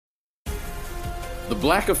The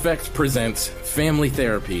Black Effect presents Family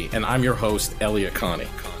Therapy, and I'm your host, Elliot Connie.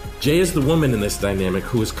 Jay is the woman in this dynamic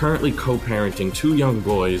who is currently co-parenting 2 young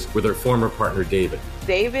boys with her former partner, David.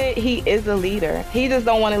 David, he is a leader. He just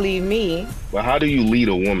don't want to leave me. But how do you lead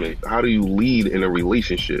a woman? How do you lead in a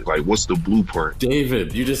relationship? Like, what's the blueprint?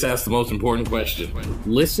 David, you just asked the most important question.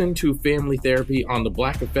 Listen to Family Therapy on the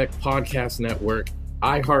Black Effect Podcast Network,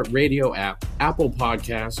 iHeartRadio app, Apple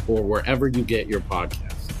Podcasts, or wherever you get your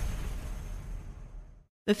podcasts.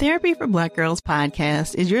 The Therapy for Black Girls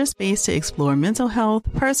podcast is your space to explore mental health,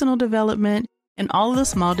 personal development, and all of the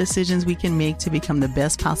small decisions we can make to become the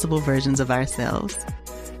best possible versions of ourselves.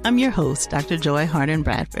 I'm your host, Dr. Joy Harden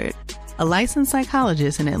Bradford, a licensed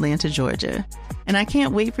psychologist in Atlanta, Georgia, and I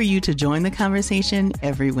can't wait for you to join the conversation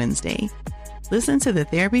every Wednesday. Listen to the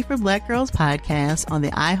Therapy for Black Girls podcast on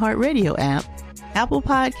the iHeartRadio app, Apple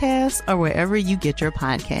Podcasts, or wherever you get your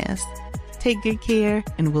podcasts. Take good care,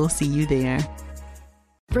 and we'll see you there.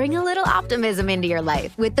 Bring a little optimism into your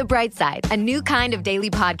life with The Bright Side, a new kind of daily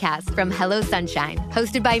podcast from Hello Sunshine,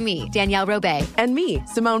 hosted by me, Danielle Robay. And me,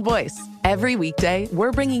 Simone Boyce. Every weekday,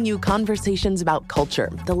 we're bringing you conversations about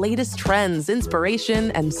culture, the latest trends,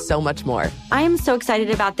 inspiration, and so much more. I am so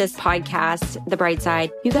excited about this podcast, The Bright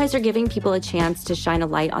Side. You guys are giving people a chance to shine a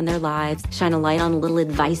light on their lives, shine a light on a little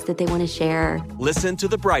advice that they want to share. Listen to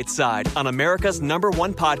The Bright Side on America's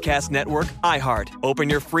 #1 podcast network, iHeart. Open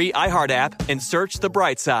your free iHeart app and search The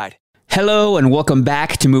Bright Side. Hello and welcome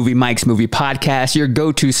back to Movie Mike's Movie Podcast, your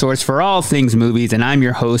go-to source for all things movies, and I'm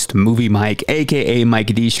your host, Movie Mike, aka Mike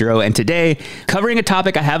DeShiro, and today, covering a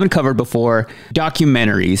topic I haven't covered before,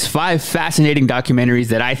 documentaries. 5 fascinating documentaries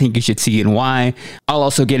that I think you should see and why. I'll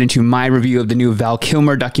also get into my review of the new Val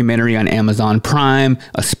Kilmer documentary on Amazon Prime,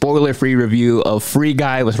 a spoiler-free review of Free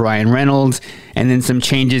Guy with Ryan Reynolds, and then some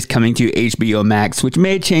changes coming to HBO Max, which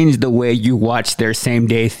may change the way you watch their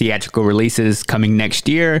same-day theatrical releases coming next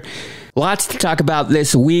year. Lots to talk about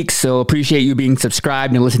this week, so appreciate you being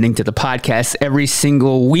subscribed and listening to the podcast every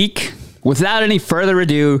single week. Without any further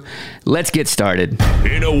ado, let's get started.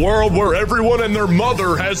 In a world where everyone and their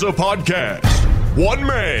mother has a podcast, one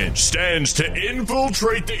man stands to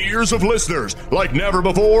infiltrate the ears of listeners like never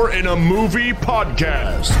before in a movie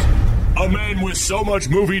podcast. A man with so much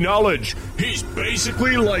movie knowledge, he's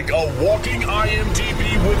basically like a walking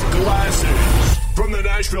IMDb with glasses. From the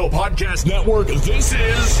Nashville Podcast Network, this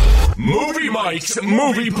is Movie Mike's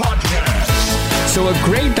Movie Podcast. So a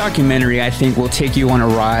great documentary, I think, will take you on a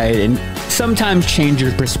ride and sometimes change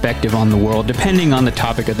your perspective on the world, depending on the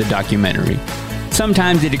topic of the documentary.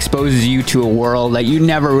 Sometimes it exposes you to a world that you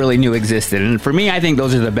never really knew existed. And for me, I think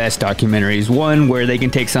those are the best documentaries. One where they can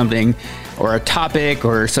take something or a topic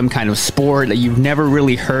or some kind of sport that you've never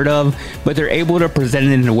really heard of, but they're able to present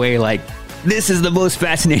it in a way like, this is the most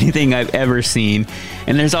fascinating thing I've ever seen.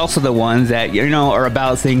 And there's also the ones that, you know, are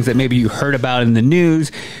about things that maybe you heard about in the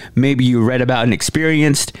news, maybe you read about and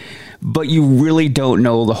experienced, but you really don't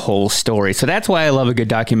know the whole story. So that's why I love a good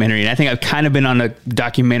documentary. And I think I've kind of been on a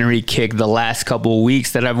documentary kick the last couple of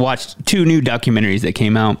weeks that I've watched 2 new documentaries that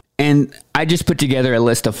came out. And I just put together a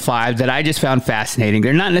list of 5 that I just found fascinating.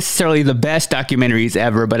 They're not necessarily the best documentaries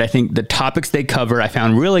ever, but I think the topics they cover I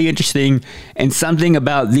found really interesting, and something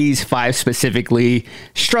about these 5 specifically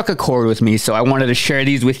struck a chord with me. So I wanted to share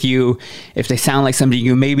these with you. If they sound like something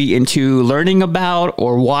you may be into learning about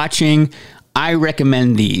or watching, I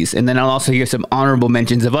recommend these. And then I'll also give some honorable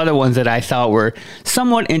mentions of other ones that I thought were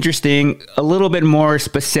somewhat interesting, a little bit more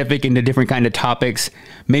specific into different kind of topics.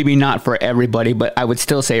 Maybe not for everybody, but I would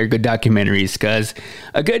still say are good documentaries, because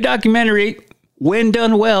a good documentary, when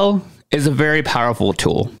done well, is a very powerful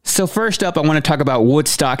tool. So first up, I want to talk about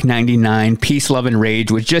Woodstock 99, Peace, Love, and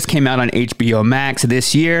Rage, which just came out on HBO Max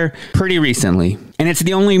this year, pretty recently. And it's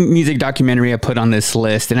the only music documentary I put on this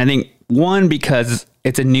list. And I think, one, because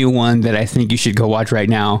it's a new one that I think you should go watch right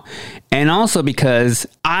now. And also because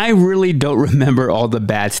I really don't remember all the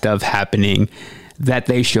bad stuff happening that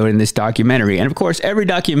they showed in this documentary. And of course, every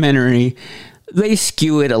documentary, they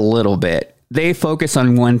skew it a little bit. They focus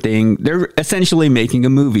on one thing. They're essentially making a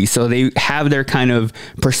movie. So they have their kind of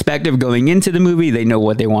perspective going into the movie. They know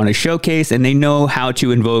what they want to showcase, and they know how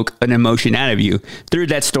to invoke an emotion out of you through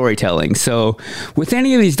that storytelling. So with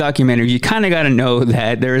any of these documentaries, you kind of got to know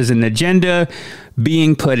that there is an agenda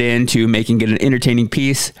being put into making it an entertaining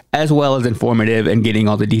piece, as well as informative and getting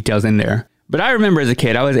all the details in there. But I remember as a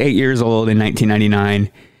kid, I was 8 years old in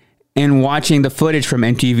 1999, and watching the footage from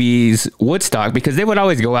MTV's Woodstock, because they would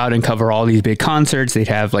always go out and cover all these big concerts. They'd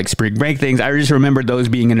have like spring break things. I just remember those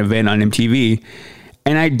being an event on MTV.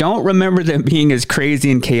 And I don't remember them being as crazy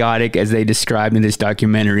and chaotic as they described in this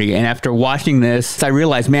documentary. And after watching this, I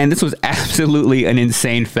realized, man, this was absolutely an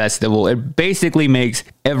insane festival. It basically makes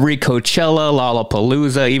every Coachella,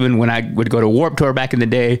 Lollapalooza, even when I would go to Warped Tour back in the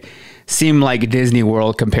day, seem like Disney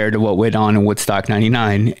World compared to what went on in Woodstock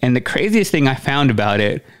 99. And the craziest thing I found about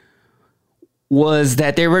it was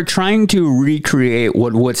that they were trying to recreate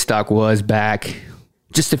what Woodstock was back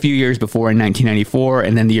just a few years before in 1994,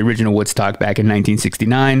 and then the original Woodstock back in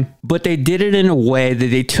 1969. But they did it in a way that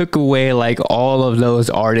they took away like all of those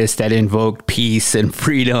artists that invoked peace and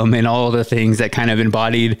freedom and all the things that kind of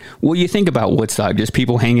embodied what you think about Woodstock, just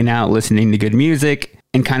people hanging out, listening to good music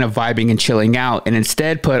and kind of vibing and chilling out, and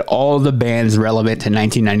instead put all the bands relevant to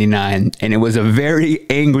 1999. And it was a very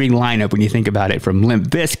angry lineup when you think about it, from Limp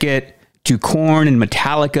Bizkit to Korn and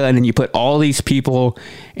Metallica, and then you put all these people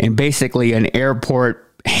in basically an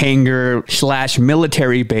airport hangar /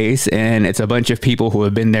 military base, and it's a bunch of people who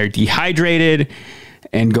have been there dehydrated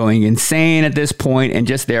and going insane at this point and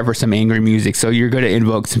just there for some angry music. So you're going to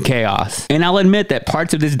invoke some chaos. And I'll admit that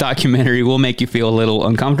parts of this documentary will make you feel a little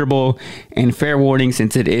uncomfortable, and fair warning,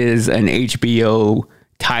 since it is an HBO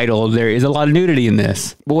title, there is a lot of nudity in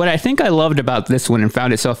this. But what I think I loved about this one and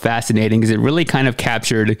found it so fascinating is it really kind of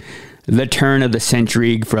captured the turn of the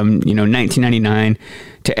century from, 1999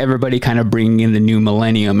 to everybody kind of bringing in the new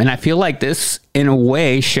millennium. And I feel like this, in a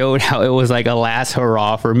way, showed how it was like a last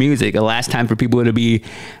hurrah for music, a last time for people to be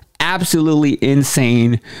absolutely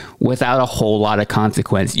insane without a whole lot of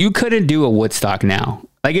consequence. You couldn't do a Woodstock now.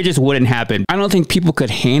 Like, it just wouldn't happen. I don't think people could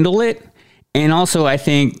handle it. And also, I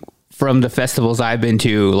think from the festivals I've been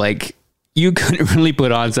to, like, you couldn't really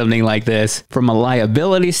put on something like this from a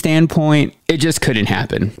liability standpoint. It just couldn't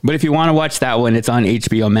happen. But if you want to watch that one, it's on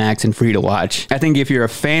HBO Max and free to watch. I think if you're a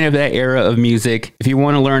fan of that era of music, if you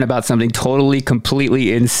want to learn about something totally,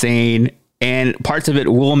 completely insane, and parts of it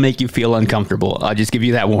will make you feel uncomfortable, I'll just give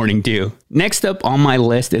you that warning too. Next up on my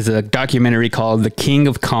list is a documentary called The King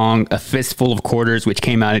of Kong, A Fistful of Quarters, which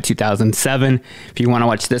came out in 2007. If you want to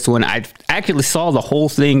watch this one, I actually saw the whole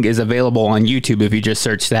thing is available on YouTube if you just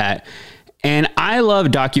search that. And I love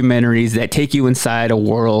documentaries that take you inside a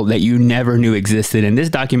world that you never knew existed. And this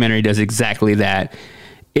documentary does exactly that.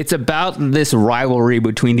 It's about this rivalry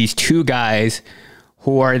between these two guys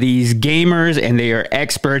who are these gamers, and they are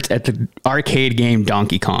experts at the arcade game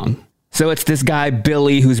Donkey Kong. So it's this guy,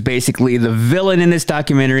 Billy, who's basically the villain in this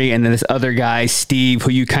documentary, and then this other guy, Steve, who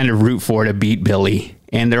you kind of root for to beat Billy.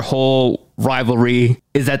 And their whole rivalry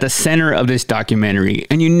is at the center of this documentary.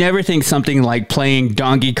 And you never think something like playing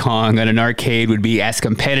Donkey Kong at an arcade would be as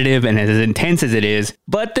competitive and as intense as it is.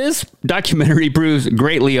 But this documentary proves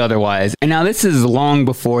greatly otherwise. And now this is long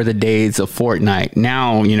before the days of Fortnite.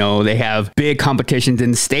 Now, they have big competitions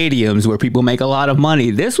in stadiums where people make a lot of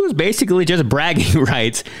money. This was basically just bragging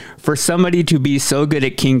rights for somebody to be so good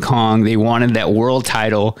at King Kong. They wanted that world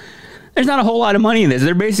title. There's not a whole lot of money in this.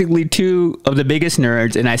 They're basically two of the biggest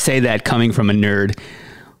nerds, and I say that coming from a nerd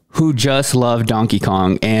who just love Donkey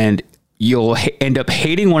Kong, and you'll end up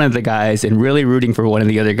hating one of the guys and really rooting for one of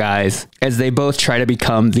the other guys as they both try to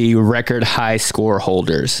become the record high score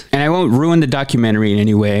holders. And I won't ruin the documentary in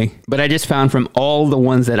any way, but I just found from all the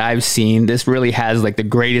ones that I've seen, this really has like the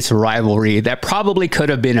greatest rivalry that probably could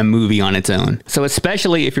have been a movie on its own. So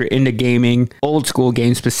especially if you're into gaming, old school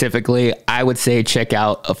games specifically, I would say check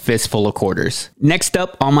out A Fistful of Quarters. Next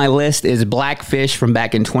up on my list is Blackfish from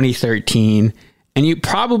back in 2013. And you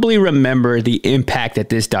probably remember the impact that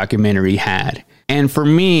this documentary had. And for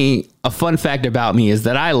me, a fun fact about me is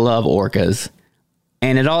that I love orcas.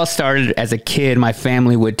 And it all started as a kid. My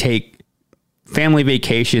family would take family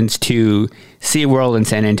vacations to SeaWorld in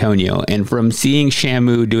San Antonio. And from seeing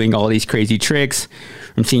Shamu doing all these crazy tricks,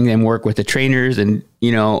 from seeing them work with the trainers, and,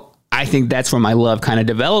 I think that's where my love kind of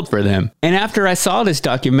developed for them. And after I saw this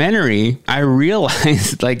documentary, I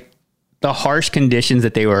realized like the harsh conditions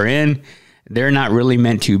that they were in. They're not really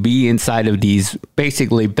meant to be inside of these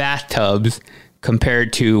basically bathtubs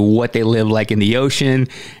compared to what they live like in the ocean.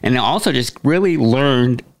 And I also just really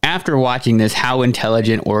learned after watching this how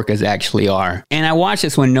intelligent orcas actually are. And I watched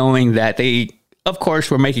this one knowing that they, of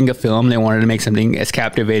course, were making a film. They wanted to make something as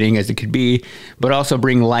captivating as it could be, but also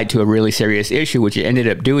bring light to a really serious issue, which it ended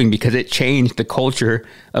up doing because it changed the culture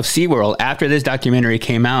of SeaWorld. After this documentary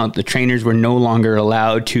came out, the trainers were no longer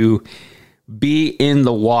allowed to be in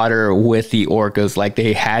the water with the orcas like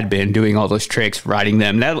they had been doing all those tricks, riding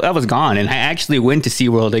them. That was gone. And I actually went to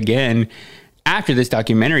SeaWorld again after this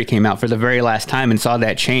documentary came out for the very last time and saw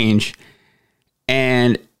that change.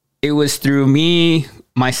 And it was through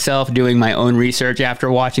myself doing my own research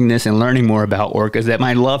after watching this and learning more about orcas that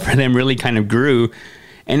my love for them really kind of grew.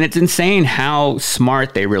 And it's insane how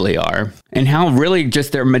smart they really are and how really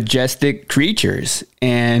just they're majestic creatures.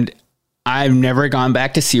 And I've never gone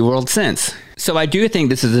back to SeaWorld since. So I do think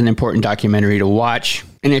this is an important documentary to watch.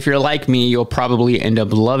 And if you're like me, you'll probably end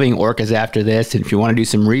up loving orcas after this. And if you want to do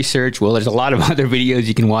some research, well, there's a lot of other videos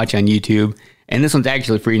you can watch on YouTube. And this one's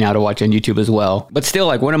actually free now to watch on YouTube as well. But still,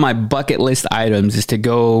 like, one of my bucket list items is to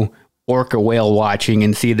go orca whale watching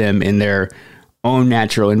and see them in their own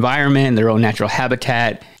natural environment, their own natural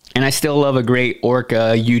habitat. And I still love a great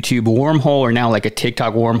orca YouTube wormhole, or now like a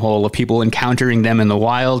TikTok wormhole of people encountering them in the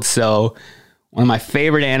wild. So one of my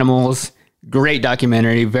favorite animals, great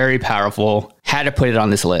documentary, very powerful. Had to put it on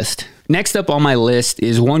this list. Next up on my list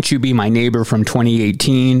is Won't You Be My Neighbor from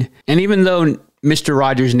 2018. And even though Mr.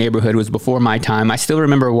 Rogers' Neighborhood was before my time, I still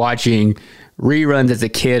remember watching reruns as a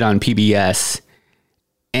kid on PBS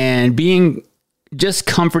and being just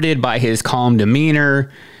comforted by his calm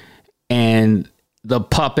demeanor and the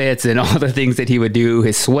puppets and all the things that he would do,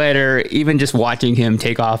 his sweater, even just watching him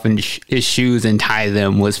take off his shoes and tie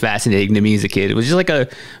them was fascinating to me as a kid. It was just like a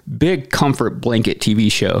big comfort blanket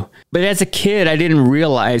TV show. But as a kid, I didn't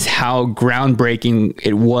realize how groundbreaking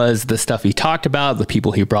it was, the stuff he talked about, the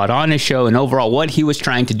people he brought on his show, and overall what he was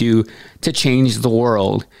trying to do to change the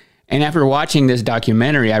world. And after watching this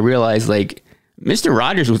documentary, I realized, like, Mr.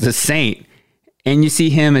 Rogers was a saint. And you see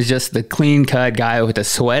him as just the clean-cut guy with a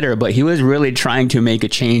sweater, but he was really trying to make a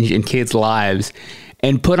change in kids' lives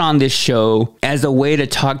and put on this show as a way to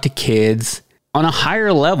talk to kids on a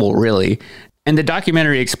higher level, really. And the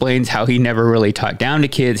documentary explains how he never really talked down to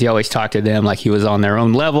kids. He always talked to them like he was on their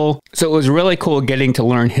own level. So it was really cool getting to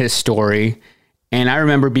learn his story. And I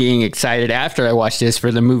remember being excited after I watched this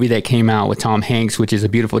for the movie that came out with Tom Hanks, which is A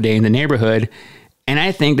Beautiful Day in the Neighborhood. And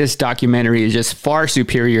I think this documentary is just far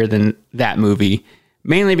superior than that movie,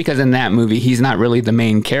 mainly because in that movie, he's not really the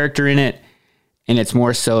main character in it. And it's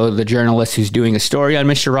more so the journalist who's doing a story on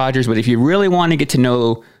Mr. Rogers. But if you really want to get to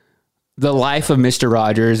know the life of Mr.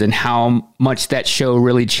 Rogers and how much that show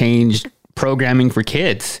really changed programming for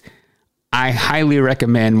kids, I highly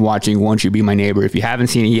recommend watching Won't You Be My Neighbor. If you haven't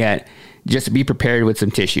seen it yet, just be prepared with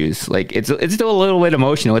some tissues. Like, it's still a little bit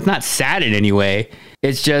emotional. It's not sad in any way.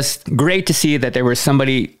 It's just great to see that there was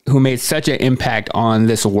somebody who made such an impact on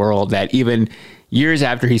this world that even years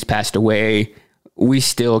after he's passed away, we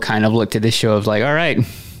still kind of look to this show of like, all right,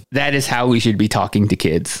 that is how we should be talking to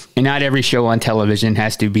kids. And not every show on television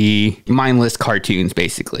has to be mindless cartoons,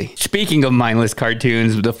 basically. Speaking of mindless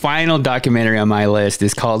cartoons, the final documentary on my list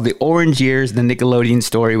is called The Orange Years, the Nickelodeon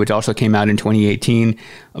Story, which also came out in 2018.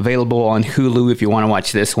 Available on Hulu if you want to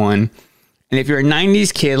watch this one. And if you're a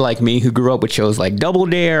 90s kid like me who grew up with shows like Double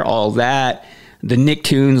Dare, all that, the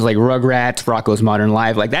Nicktoons like Rugrats, Rocko's Modern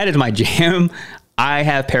Life, like that is my jam. I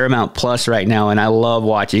have Paramount Plus right now, and I love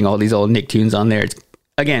watching all these old Nicktoons on there. It's,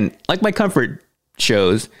 again, like my comfort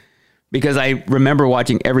shows, because I remember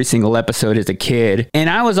watching every single episode as a kid. And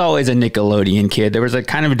I was always a Nickelodeon kid. There was a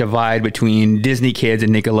kind of a divide between Disney kids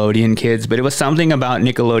and Nickelodeon kids, but it was something about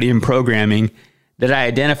Nickelodeon programming that I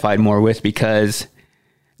identified more with, because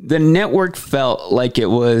the network felt like it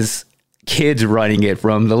was kids running it,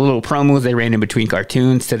 from the little promos they ran in between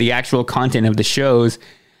cartoons to the actual content of the shows.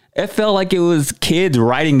 It felt like it was kids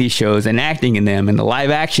writing these shows and acting in them, and the live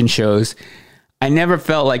action shows. I never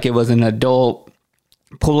felt like it was an adult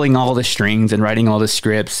pulling all the strings and writing all the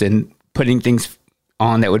scripts and putting things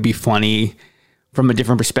on that would be funny from a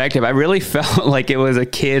different perspective. I really felt like it was a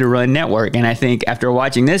kid-run network. And I think after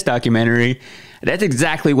watching this documentary, that's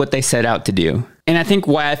exactly what they set out to do. And I think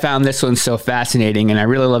why I found this one so fascinating, and I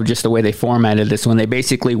really love just the way they formatted this one, they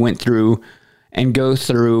basically went through and go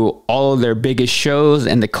through all of their biggest shows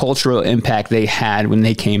and the cultural impact they had when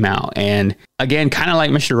they came out. And again, kind of like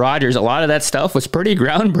Mr. Rogers, a lot of that stuff was pretty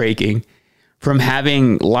groundbreaking, from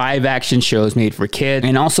having live action shows made for kids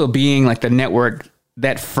and also being like the network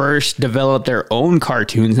that first developed their own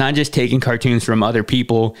cartoons, not just taking cartoons from other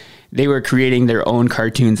people. They were creating their own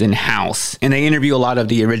cartoons in-house. And they interview a lot of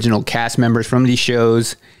the original cast members from these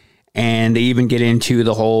shows. And they even get into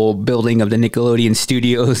the whole building of the Nickelodeon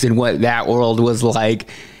studios and what that world was like,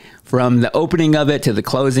 from the opening of it to the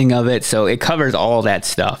closing of it. So it covers all that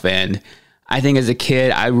stuff. And I think as a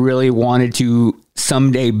kid, I really wanted to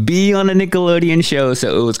someday be on a Nickelodeon show.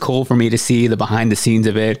 So it was cool for me to see the behind the scenes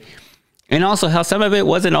of it. And also how some of it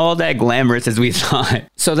wasn't all that glamorous as we thought.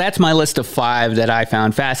 So that's my list of 5 that I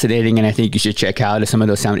found fascinating, and I think you should check out if some of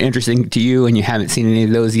those sound interesting to you and you haven't seen any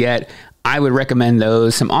of those yet. I would recommend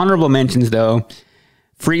those. Some honorable mentions, though.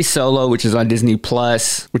 Free Solo, which is on Disney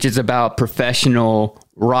Plus, which is about professional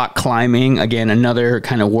rock climbing. Again, another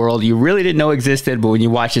kind of world you really didn't know existed, but when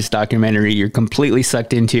you watch this documentary, you're completely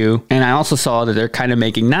sucked into. And I also saw that they're kind of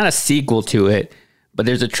making not a sequel to it, but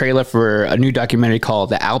there's a trailer for a new documentary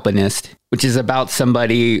called The Alpinist, which is about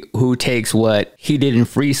somebody who takes what he did in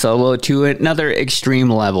Free Solo to another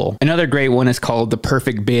extreme level. Another great one is called The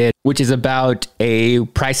Perfect Bid, which is about a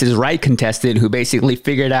Price is Right contestant who basically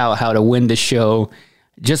figured out how to win the show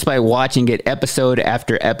just by watching it episode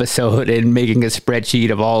after episode and making a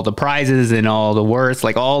spreadsheet of all the prizes and all the worth,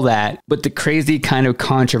 like all that. But the crazy kind of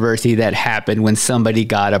controversy that happened when somebody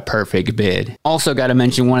got a perfect bid. Also got to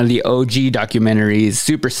mention one of the OG documentaries,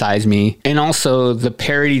 Super Size Me, and also the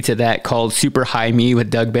parody to that called Super High Me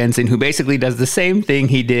with Doug Benson, who basically does the same thing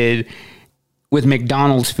he did with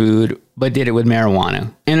McDonald's food, but did it with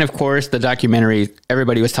marijuana. And of course, the documentary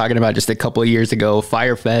everybody was talking about just a couple of years ago,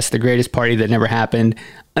 Fyre Fest, the greatest party that never happened.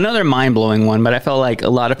 Another mind-blowing one, but I felt like a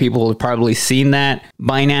lot of people have probably seen that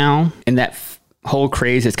by now, and that whole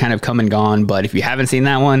craze has kind of come and gone. But if you haven't seen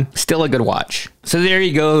that one, still a good watch. So there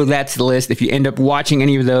you go. That's the list. If you end up watching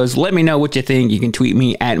any of those, let me know what you think. You can tweet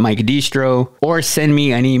me at Mike Distro or send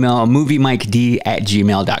me an email,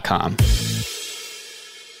 moviemiked@gmail.com.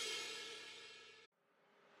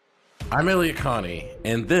 I'm Elliot Connie,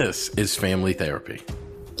 and this is Family Therapy.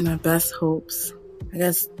 My best hopes, I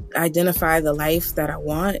guess, identify the life that I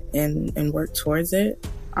want and work towards it.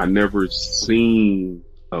 I never seen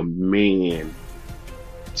a man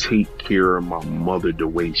take care of my mother the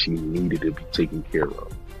way she needed to be taken care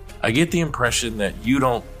of. I get the impression that you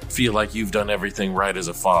don't feel like you've done everything right as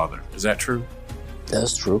a father. Is that true?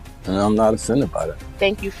 That's true, and I'm not offended by that.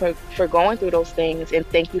 Thank you for going through those things, and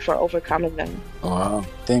thank you for overcoming them. Wow.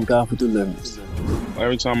 Thank God for deliverance.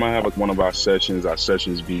 Every time I have one of our sessions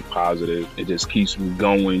be positive. It just keeps me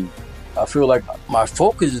going. I feel like my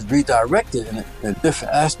focus is redirected in a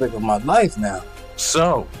different aspect of my life now.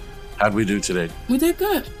 So, how'd we do today? We did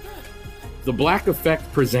good. The Black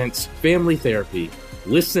Effect presents Family Therapy.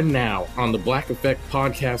 Listen now on the Black Effect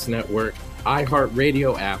Podcast Network,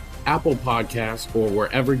 iHeartRadio app, Apple Podcasts, or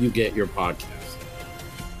wherever you get your podcasts.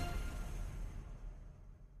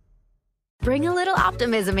 Bring a little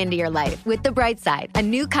optimism into your life with The Bright Side, a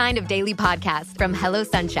new kind of daily podcast from Hello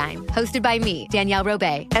Sunshine, hosted by me, Danielle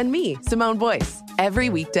Robay. And me, Simone Boyce. Every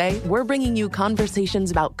weekday, we're bringing you conversations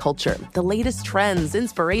about culture, the latest trends,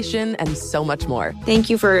 inspiration, and so much more. Thank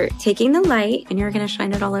you for taking the light, and you're going to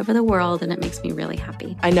shine it all over the world, and it makes me really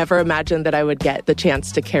happy. I never imagined that I would get the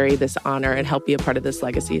chance to carry this honor and help be a part of this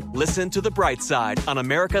legacy. Listen to The Bright Side on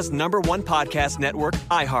America's #1 podcast network,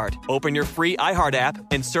 iHeart. Open your free iHeart app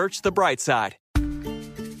and search The Bright Side.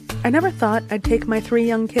 I never thought I'd take my 3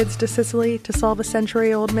 young kids to Sicily to solve a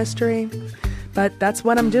century-old mystery. But that's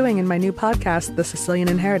what I'm doing in my new podcast, The Sicilian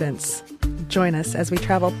Inheritance. Join us as we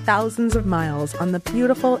travel thousands of miles on the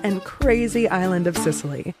beautiful and crazy island of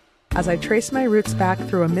Sicily, as I trace my roots back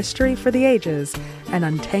through a mystery for the ages and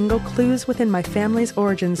untangle clues within my family's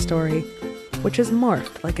origin story, which has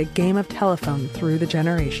morphed like a game of telephone through the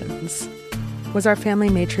generations. Was our family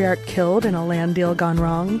matriarch killed in a land deal gone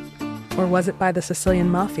wrong? Or was it by the Sicilian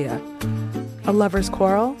mafia? A lover's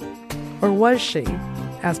quarrel? Or was she,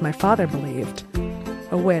 as my father believed,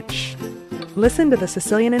 a witch? Listen to The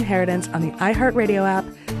Sicilian Inheritance on the iHeartRadio app,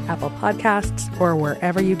 Apple Podcasts, or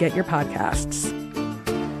wherever you get your podcasts.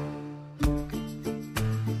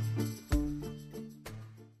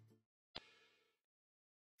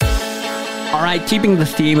 All right, keeping the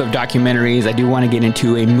theme of documentaries, I do want to get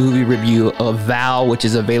into a movie review of Val, which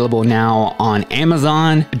is available now on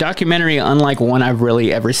Amazon. A documentary unlike one I've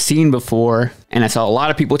really ever seen before, and I saw a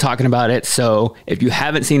lot of people talking about it, so if you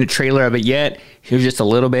haven't seen a trailer of it yet, here's just a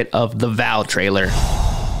little bit of the Val trailer.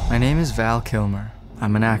 My name is Val Kilmer.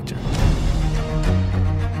 I'm an actor.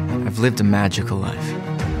 I've lived a magical life,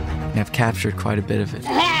 and I've captured quite a bit of it.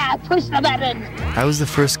 Push the button! I was the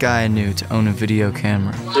first guy I knew to own a video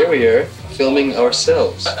camera. Here we are, filming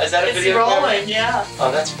ourselves. Is that a video rolling, yeah.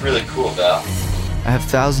 Oh, that's really cool, Val. I have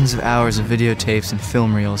thousands of hours of videotapes and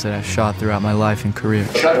film reels that I've shot throughout my life and career.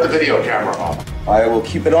 Shut the video camera off. I will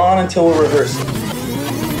keep it on until we're rehearsing.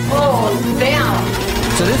 Oh,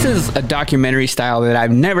 damn! So this is a documentary style that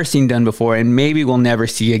I've never seen done before and maybe we'll never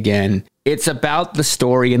see again. It's about the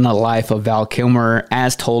story and the life of Val Kilmer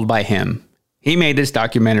as told by him. He made this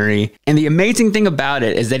documentary, and the amazing thing about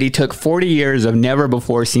it is that he took 40 years of never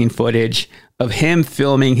before seen footage of him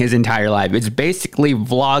filming his entire life. It's basically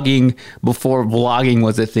vlogging before vlogging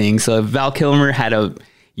was a thing. So Val Kilmer had a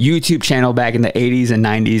YouTube channel back in the 80s and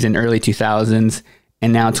 90s and early 2000s,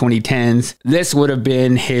 and now 2010s. This would have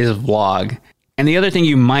been his vlog. And the other thing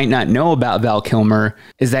you might not know about Val Kilmer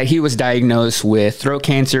is that he was diagnosed with throat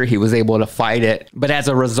cancer. He was able to fight it. But as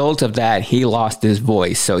a result of that, he lost his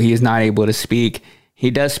voice. So he is not able to speak. He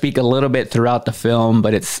does speak a little bit throughout the film,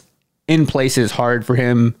 but it's in places hard for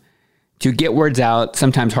him to get words out,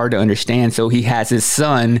 sometimes hard to understand. So he has his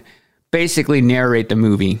son basically narrate the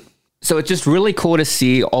movie. So it's just really cool to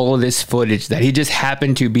see all of this footage that he just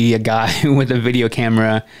happened to be a guy with a video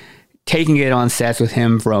camera taking it on sets with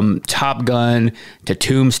him, from Top Gun to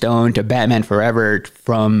Tombstone to Batman Forever,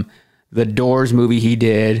 from the Doors movie he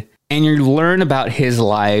did. And you learn about his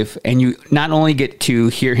life, and you not only get to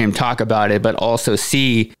hear him talk about it, but also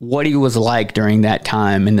see what he was like during that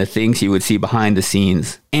time and the things you would see behind the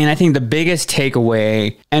scenes. And I think the biggest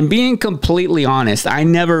takeaway, and being completely honest, I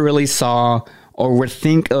never really saw or would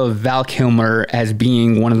think of Val Kilmer as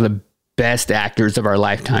being one of the best actors of our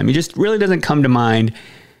lifetime. He just really doesn't come to mind.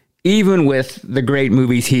 Even with the great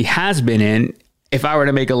movies he has been in, if I were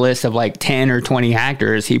to make a list of like 10 or 20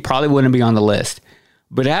 actors, he probably wouldn't be on the list.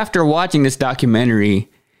 But after watching this documentary,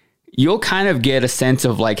 you'll kind of get a sense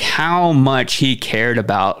of like how much he cared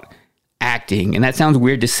about acting. And that sounds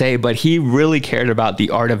weird to say, but he really cared about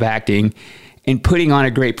the art of acting and putting on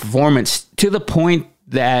a great performance, to the point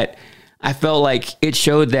that I felt like it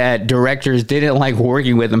showed that directors didn't like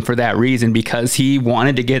working with him for that reason, because he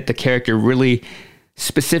wanted to get the character really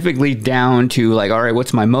specifically down to like, all right,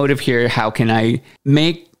 what's my motive here? How can I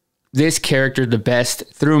make this character the best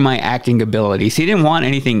through my acting abilities? He didn't want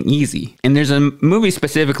anything easy. And there's a movie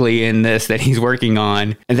specifically in this that he's working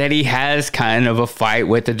on that he has kind of a fight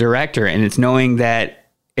with the director. And it's knowing that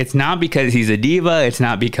it's not because he's a diva. It's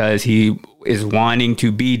not because he is wanting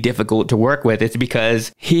to be difficult to work with. It's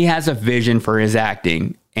because he has a vision for his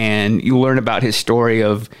acting. And you learn about his story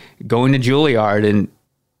of going to Juilliard and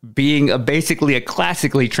being basically a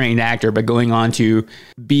classically trained actor, but going on to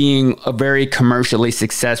being a very commercially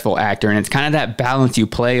successful actor. And it's kind of that balance you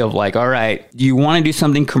play of like, all right, do you want to do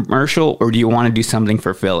something commercial or do you want to do something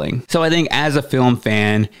fulfilling? So I think as a film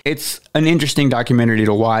fan, it's an interesting documentary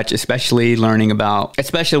to watch, especially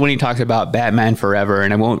when he talks about Batman Forever.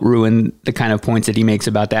 And I won't ruin the kind of points that he makes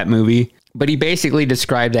about that movie. But he basically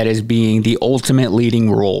described that as being the ultimate leading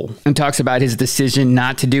role, and talks about his decision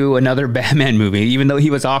not to do another Batman movie, even though he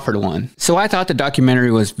was offered one. So I thought the documentary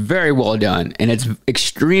was very well done, and it's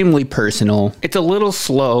extremely personal. It's a little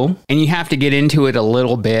slow, and you have to get into it a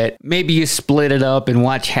little bit. Maybe you split it up and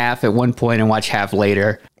watch half at one point and watch half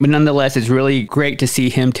later. But nonetheless, it's really great to see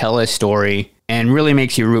him tell his story, and really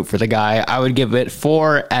makes you root for the guy. I would give it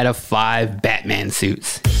 4 out of 5 Batman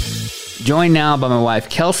suits. Joined now by my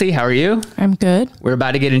wife, Kelsey. How are you? I'm good. We're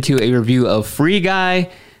about to get into a review of Free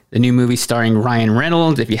Guy, the new movie starring Ryan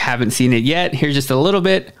Reynolds. If you haven't seen it yet, here's just a little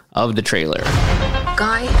bit of the trailer.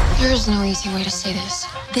 Guy, there's no easy way to say this.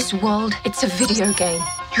 This world, it's a video game.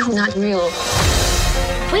 You're not real.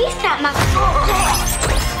 Please stop my...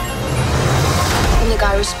 And the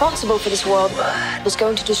guy responsible for this world is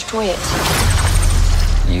going to destroy it.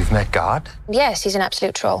 You've met God? Yes, he's an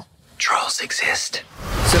absolute troll. Trolls exist.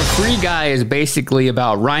 So Free Guy is basically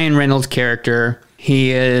about Ryan Reynolds' character.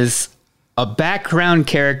 He is a background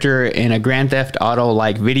character in a Grand Theft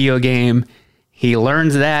Auto-like video game. He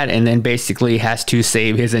learns that and then basically has to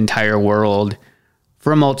save his entire world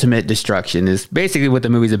from ultimate destruction, is basically what the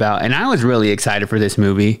movie's about. And I was really excited for this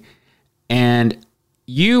movie. And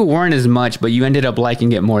you weren't as much, but you ended up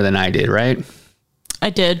liking it more than I did, right? I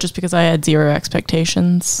did, just because I had zero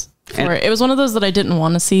expectations for it. It was one of those that I didn't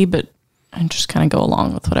want to see, but I just kind of go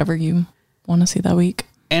along with whatever you want to see that week.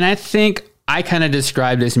 And I think I kind of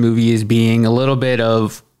describe this movie as being a little bit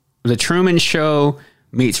of The Truman Show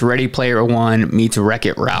meets Ready Player One meets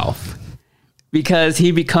Wreck-It Ralph. Because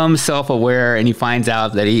he becomes self-aware and he finds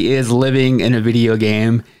out that he is living in a video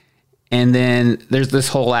game. And then there's this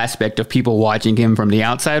whole aspect of people watching him from the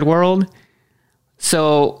outside world.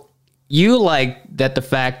 So you like that, the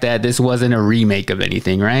fact that this wasn't a remake of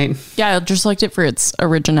anything, right? Yeah, I just liked it for its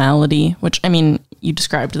originality, which, I mean, you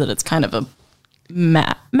described that it's kind of a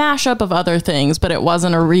mashup of other things, but it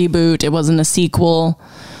wasn't a reboot. It wasn't a sequel.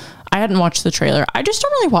 I hadn't watched the trailer. I just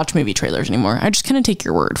don't really watch movie trailers anymore. I just kind of take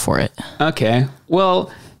your word for it. Okay.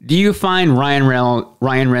 Well, do you find Ryan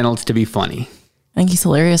Reynolds to be funny? I think he's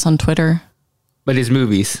hilarious on Twitter. But his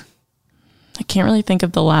movies? I can't really think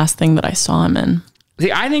of the last thing that I saw him in.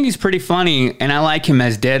 See, I think he's pretty funny, and I like him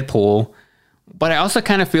as Deadpool, but I also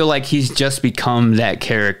kind of feel like he's just become that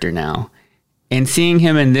character now. And seeing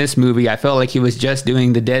him in this movie, I felt like he was just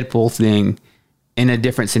doing the Deadpool thing in a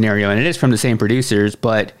different scenario. And it is from the same producers,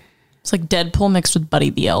 but... It's like Deadpool mixed with Buddy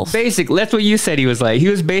the Elf. Basically, that's what you said he was like. He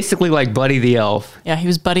was basically like Buddy the Elf. Yeah, he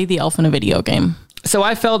was Buddy the Elf in a video game. So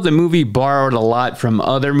I felt the movie borrowed a lot from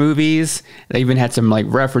other movies. They even had some like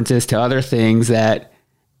references to other things that,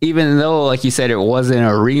 even though, like you said, it wasn't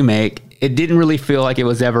a remake, it didn't really feel like it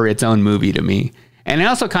was ever its own movie to me. And I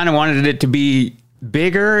also kind of wanted it to be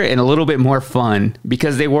bigger and a little bit more fun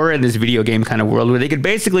because they were in this video game kind of world where they could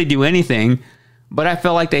basically do anything. But I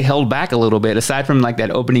felt like they held back a little bit, aside from like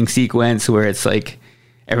that opening sequence where it's like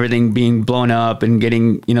everything being blown up and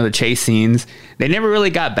getting, you know, the chase scenes. They never really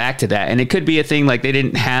got back to that. And it could be a thing like they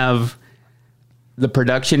didn't have the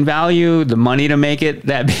production value, the money to make it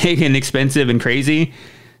that big and expensive and crazy.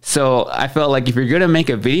 So I felt like if you're going to make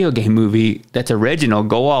a video game movie that's original,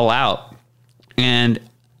 go all out. And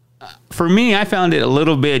for me, I found it a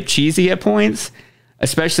little bit cheesy at points,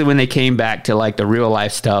 especially when they came back to like the real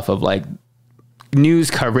life stuff of like news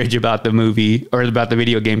coverage about the movie or about the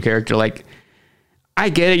video game character. Like, I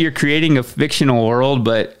get it, you're creating a fictional world,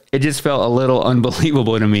 but it just felt a little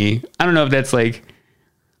unbelievable to me. I don't know if that's like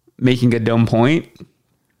making a dumb point.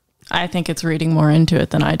 I think it's reading more into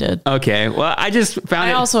it than I did. Okay, well, I just found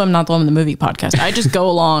I also am not the one with the movie podcast. I just go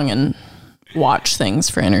along and watch things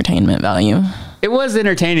for entertainment value. It was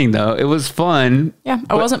entertaining, though. It was fun. Yeah,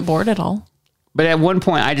 I wasn't bored at all. But at one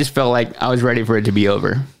point, I just felt like I was ready for it to be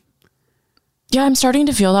over. Yeah, I'm starting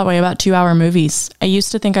to feel that way about 2-hour movies. I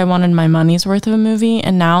used to think I wanted my money's worth of a movie,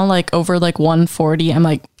 and now like over like 140, I'm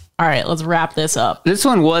like, all right, let's wrap this up. This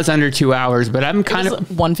one was under 2 hours, but I'm kind of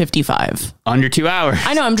 155. Under 2 hours.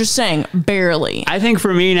 I know, I'm just saying, barely. I think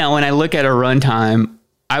for me now, when I look at a runtime,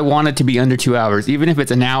 I want it to be under 2 hours, even if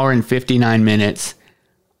it's an hour and 59 minutes.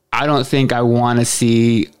 I don't think I want to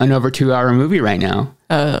see an over 2 hour movie right now.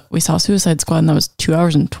 We saw Suicide Squad and that was 2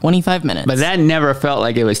 hours and 25 minutes. But that never felt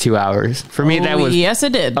like it was 2 hours. For me, that was... Yes,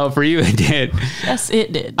 it did. Oh, for you, it did. Yes,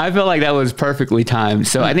 it did. I felt like that was perfectly timed.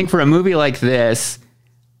 So I think for a movie like this,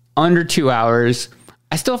 under 2 hours,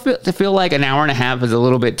 I still feel like an hour and a half is a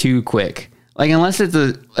little bit too quick. Like, unless it's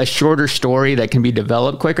a shorter story that can be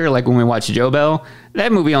developed quicker, like when we watched Joe Bell,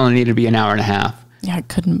 that movie only needed to be an hour and a half. Yeah,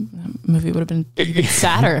 the movie would have been even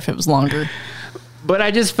sadder if it was longer. But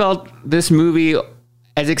I just felt this movie,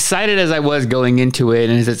 as excited as I was going into it,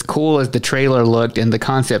 and as cool as the trailer looked and the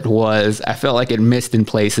concept was, I felt like it missed in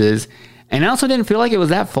places. And I also didn't feel like it was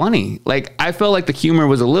that funny. Like, I felt like the humor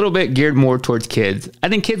was a little bit geared more towards kids. I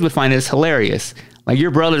think kids would find this hilarious. Like,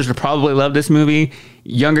 your brothers would probably love this movie.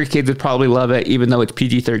 Younger kids would probably love it, even though it's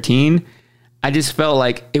PG-13. I just felt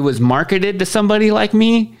like it was marketed to somebody like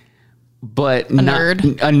me, but a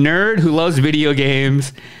nerd who loves video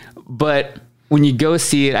games. But when you go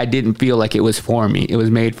see it, I didn't feel like it was for me. It was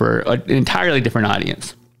made for an entirely different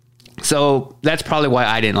audience. So that's probably why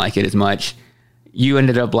I didn't like it as much. You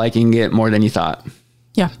ended up liking it more than you thought.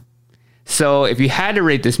 Yeah. So if you had to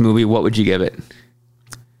rate this movie, what would you give it?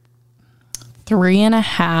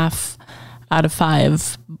 3.5 out of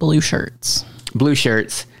 5 blue shirts. Blue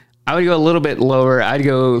shirts. I would go a little bit lower. I'd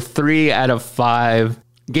go 3 out of 5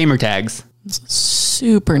 gamer tags.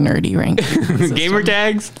 Super nerdy ranking. Gamer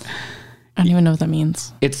tags? I don't even know what that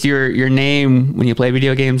means. It's your name when you play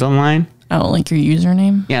video games online. Oh, like your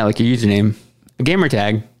username? Yeah, like your username. A gamer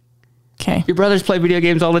tag. Okay. Your brothers play video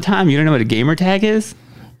games all the time. You don't know what a gamer tag is?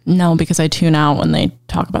 No, because I tune out when they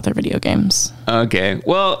talk about their video games. Okay.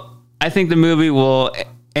 Well, I think the movie will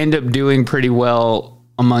end up doing pretty well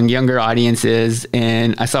among younger audiences.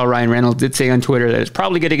 And I saw Ryan Reynolds did say on Twitter that it's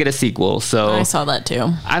probably going to get a sequel. So I saw that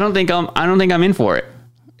too. I don't think I'm in for it.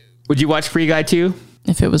 Would you watch Free Guy 2?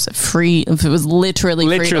 If it was free, if it was literally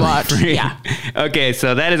free to watch. Free. Yeah. Okay,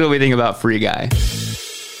 so that is what we think about Free Guy.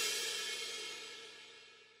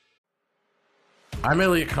 I'm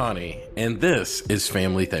Elliot Connie, and this is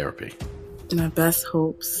Family Therapy. My best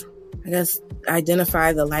hopes, I guess,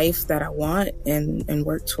 identify the life that I want and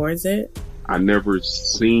work towards it. I never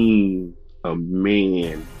seen a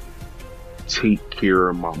man take care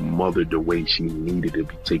of my mother the way she needed to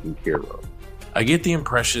be taken care of. I get the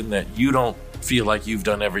impression that you don't feel like you've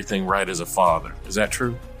done everything right as a father. Is that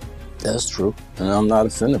true? That's true, and I'm not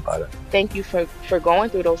offended by that. Thank you for going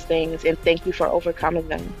through those things, and thank you for overcoming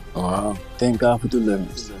them. Wow. Thank God for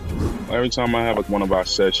deliverance. Every time I have one of our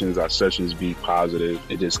sessions be positive.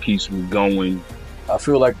 It just keeps me going. I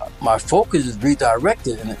feel like my focus is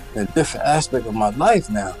redirected in a different aspect of my life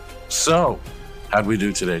now. So, how'd we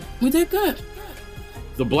do today? We did good.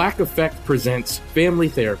 The Black Effect presents Family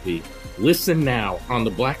Therapy. Listen now on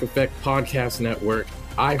the Black Effect Podcast Network,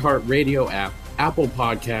 iHeartRadio app, Apple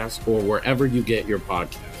Podcasts, or wherever you get your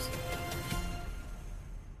podcasts.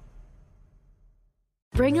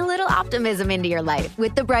 Bring a little optimism into your life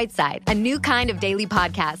with The Bright Side, a new kind of daily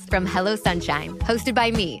podcast from Hello Sunshine, hosted by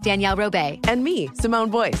me, Danielle Robay. And me, Simone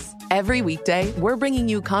Boyce. Every weekday, we're bringing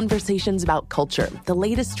you conversations about culture, the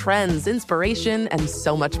latest trends, inspiration, and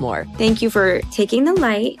so much more. Thank you for taking the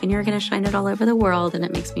light, and you're going to shine it all over the world, and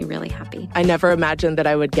it makes me really happy. I never imagined that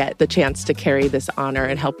I would get the chance to carry this honor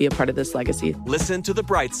and help be a part of this legacy. Listen to The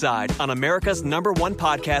Bright Side on America's #1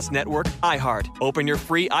 podcast network, iHeart. Open your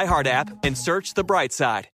free iHeart app and search The Bright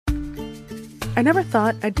Side. I never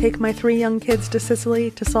thought I'd take my 3 young kids to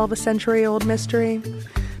Sicily to solve a century-old mystery.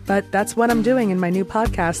 But that's what I'm doing in my new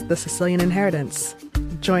podcast, The Sicilian Inheritance.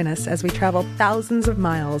 Join us as we travel thousands of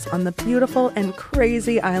miles on the beautiful and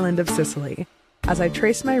crazy island of Sicily, as I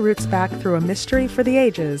trace my roots back through a mystery for the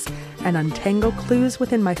ages and untangle clues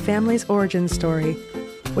within my family's origin story,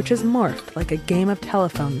 which has morphed like a game of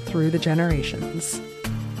telephone through the generations.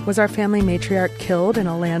 Was our family matriarch killed in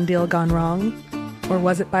a land deal gone wrong? Or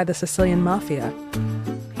was it by the Sicilian mafia?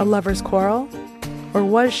 A lover's quarrel? Or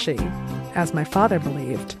was she, as my father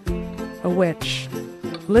believed, a witch?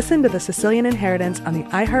 Listen to The Sicilian Inheritance on the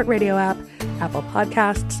iHeartRadio app, Apple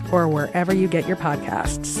Podcasts, or wherever you get your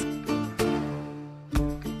podcasts.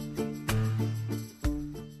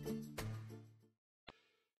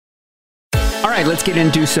 All right, let's get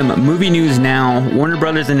into some movie news now. Warner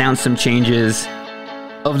Brothers announced some changes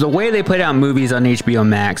of the way they put out movies on HBO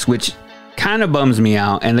Max, which kind of bums me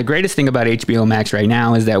out. And the greatest thing about HBO Max right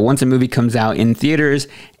now is that once a movie comes out in theaters,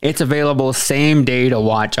 it's available same day to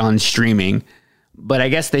watch on streaming. But I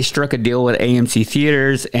guess they struck a deal with AMC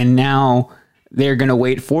Theaters, and now they're going to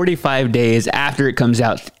wait 45 days after it comes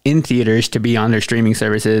out in theaters to be on their streaming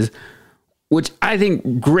services, which I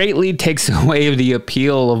think greatly takes away the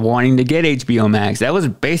appeal of wanting to get HBO Max. That was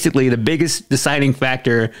basically the biggest deciding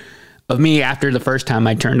factor of me after the first time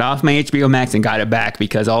I turned off my HBO Max and got it back,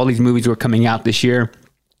 because all these movies were coming out this year.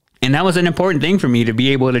 And that was an important thing for me, to be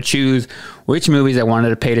able to choose which movies I wanted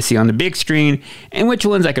to pay to see on the big screen and which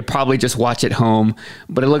ones I could probably just watch at home.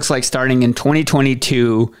 But it looks like starting in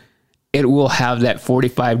 2022, it will have that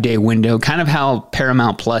 45-day window, kind of how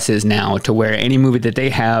Paramount Plus is now, to where any movie that they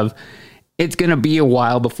have, it's going to be a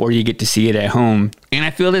while before you get to see it at home. And I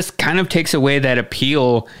feel this kind of takes away that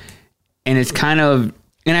appeal, and it's kind of...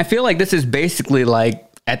 And I feel like this is basically like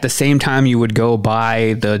at the same time you would go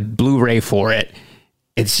buy the Blu-ray for it.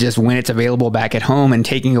 It's just when it's available back at home, and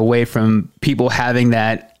taking away from people having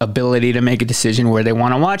that ability to make a decision where they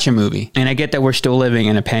want to watch a movie. And I get that we're still living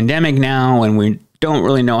in a pandemic now, and we don't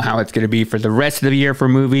really know how it's going to be for the rest of the year for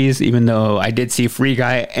movies, even though I did see Free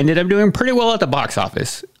Guy ended up doing pretty well at the box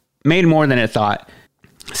office. Made more than it thought.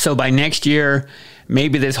 So by next year,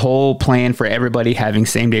 maybe this whole plan for everybody having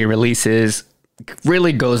same-day releases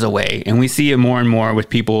really goes away, and we see it more and more with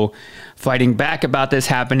people fighting back about this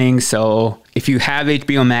happening. So if you have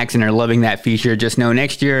HBO Max and are loving that feature, just know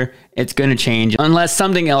next year it's going to change unless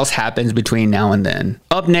something else happens between now and then.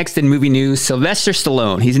 Up next in movie news, Sylvester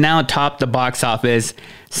Stallone. He's now topped the box office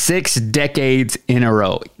 6 decades in a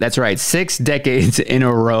row. That's right, 6 decades in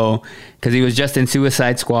a row, because he was just in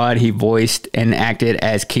Suicide Squad. He voiced and acted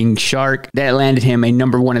as King Shark. That landed him a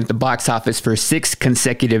 #1 at the box office for 6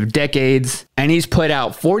 consecutive decades. And he's put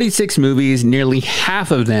out 46 movies, nearly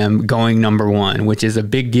half of them going #1, which is a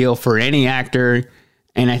big deal for any actor.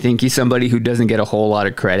 And I think he's somebody who doesn't get a whole lot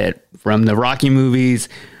of credit, from the Rocky movies,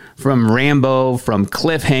 from Rambo, from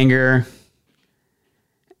Cliffhanger,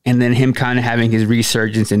 and then him kind of having his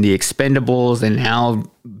resurgence in the Expendables, and now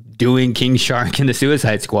doing King Shark in the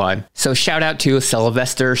Suicide Squad. So shout out to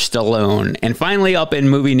Sylvester Stallone. And finally, up in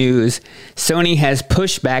movie news, Sony has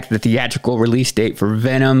pushed back the theatrical release date for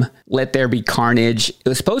Venom: Let There Be Carnage. It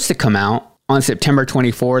was supposed to come out on September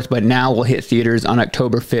 24th, but now will hit theaters on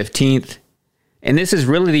October 15th. And this is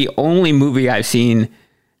really the only movie I've seen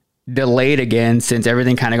delayed again since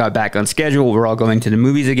everything kind of got back on schedule. We're all going to the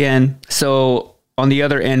movies again. So on the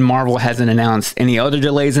other end, Marvel hasn't announced any other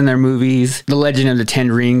delays in their movies. The Legend of the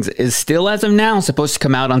Ten Rings is still, as of now, supposed to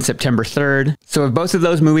come out on September 3rd. So if both of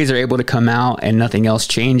those movies are able to come out and nothing else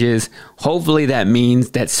changes, hopefully that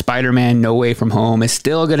means that Spider-Man No Way From Home is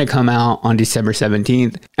still going to come out on December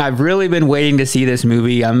 17th. I've really been waiting to see this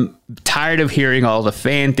movie. I'm tired of hearing all the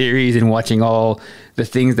fan theories and watching all the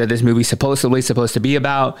things that this movie's supposedly supposed to be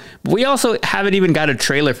about. But we also haven't even got a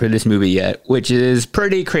trailer for this movie yet, which is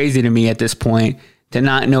pretty crazy to me at this point, to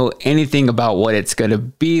not know anything about what it's going to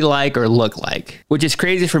be like or look like. Which is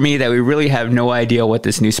crazy for me that we really have no idea what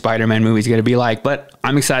this new Spider-Man movie is going to be like, but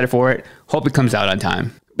I'm excited for it. Hope it comes out on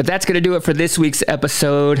time. But that's going to do it for this week's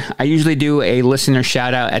episode. I usually do a listener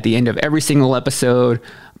shout out at the end of every single episode.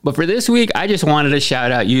 But for this week, I just wanted to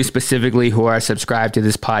shout out you specifically who are subscribed to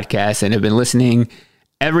this podcast and have been listening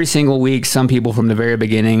every single week, some people from the very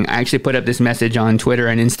beginning. I actually put up this message on Twitter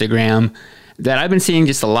and Instagram that I've been seeing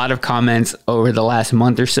just a lot of comments over the last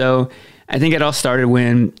month or so. I think it all started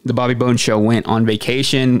when the Bobby Bones Show went on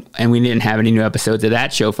vacation and we didn't have any new episodes of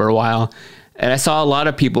that show for a while. And I saw a lot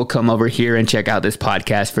of people come over here and check out this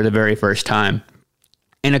podcast for the very first time.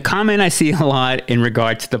 And a comment I see a lot in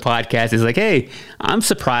regard to the podcast is like, hey, I'm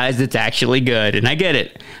surprised it's actually good. And I get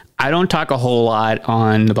it. I don't talk a whole lot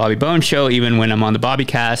on the Bobby Bones Show, even when I'm on the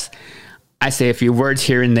Bobbycast. I say a few words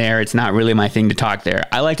here and there. It's not really my thing to talk there.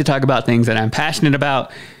 I like to talk about things that I'm passionate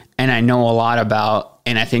about and I know a lot about.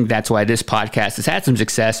 And I think that's why this podcast has had some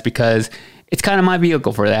success, because it's kind of my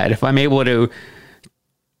vehicle for that. If I'm able to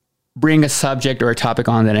bring a subject or a topic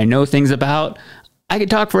on that I know things about, I can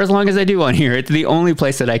talk for as long as I do on here. It's the only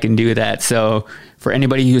place that I can do that. So for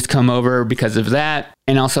anybody who's come over because of that,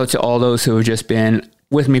 and also to all those who have just been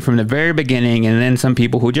with me from the very beginning, and then some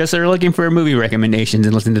people who just are looking for movie recommendations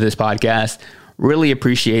and listen to this podcast, really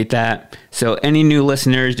appreciate that. So any new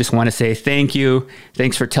listeners, just want to say thank you.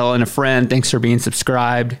 Thanks for telling a friend. Thanks for being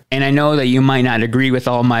subscribed. And I know that you might not agree with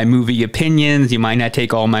all my movie opinions. You might not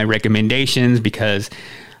take all my recommendations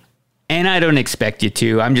and I don't expect you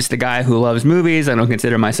to. I'm just a guy who loves movies. I don't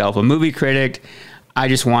consider myself a movie critic. I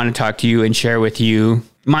just want to talk to you and share with you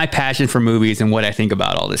my passion for movies and what I think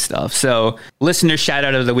about all this stuff. So, listener shout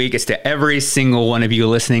out of the week is to every single one of you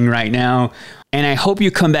listening right now. And I hope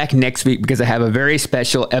you come back next week because I have a very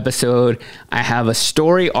special episode. I have a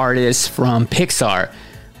story artist from Pixar,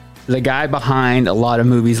 the guy behind a lot of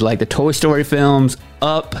movies like the Toy Story films,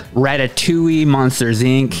 Up, Ratatouille, Monsters,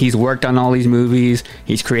 Inc. He's worked on all these movies.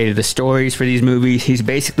 He's created the stories for these movies. He's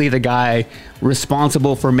basically the guy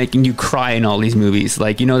responsible for making you cry in all these movies.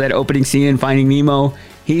 Like, you know that opening scene in Finding Nemo?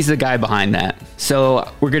 He's the guy behind that. So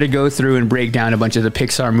we're going to go through and break down a bunch of the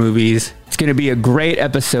Pixar movies. It's going to be a great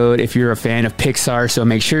episode if you're a fan of Pixar. So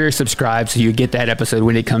make sure you're subscribed so you get that episode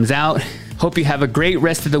when it comes out. Hope you have a great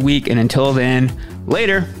rest of the week. And until then,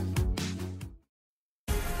 later.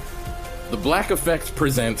 The Black Effect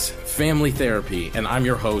presents Family Therapy, and I'm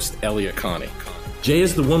your host, Elliot Connie. Jay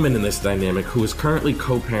is the woman in this dynamic who is currently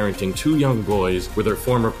co-parenting 2 young boys with her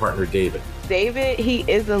former partner, David. David, he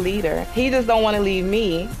is a leader. He just don't want to leave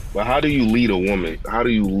me. But how do you lead a woman? How do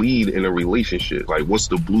you lead in a relationship? Like, what's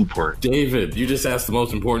the blueprint? David, you just asked the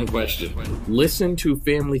most important question. Listen to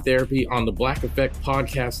Family Therapy on the Black Effect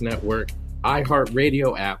Podcast Network,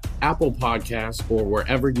 iHeartRadio app, Apple Podcasts, or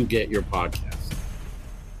wherever you get your podcasts.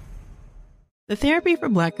 The Therapy for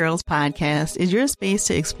Black Girls podcast is your space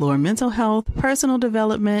to explore mental health, personal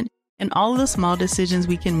development, and all of the small decisions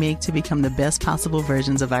we can make to become the best possible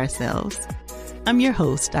versions of ourselves. I'm your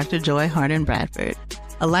host, Dr. Joy Harden Bradford,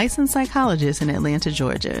 a licensed psychologist in Atlanta,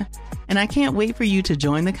 Georgia, and I can't wait for you to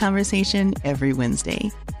join the conversation every Wednesday.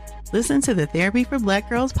 Listen to the Therapy for Black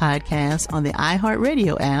Girls podcast on the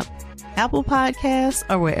iHeartRadio app, Apple Podcasts,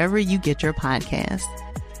 or wherever you get your podcasts.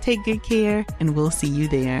 Take good care, and we'll see you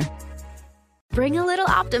there. Bring a little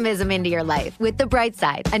optimism into your life with The Bright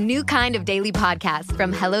Side, a new kind of daily podcast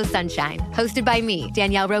from Hello Sunshine, hosted by me,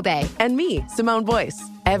 Danielle Robay. And me, Simone Boyce.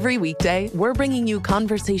 Every weekday, we're bringing you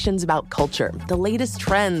conversations about culture, the latest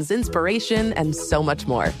trends, inspiration, and so much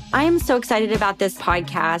more. I am so excited about this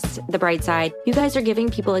podcast, The Bright Side. You guys are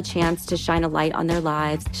giving people a chance to shine a light on their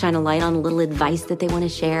lives, shine a light on a little advice that they want to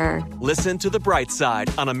share. Listen to The Bright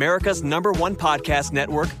Side on America's #1 podcast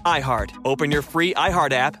network, iHeart. Open your free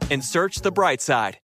iHeart app and search The Bright Side.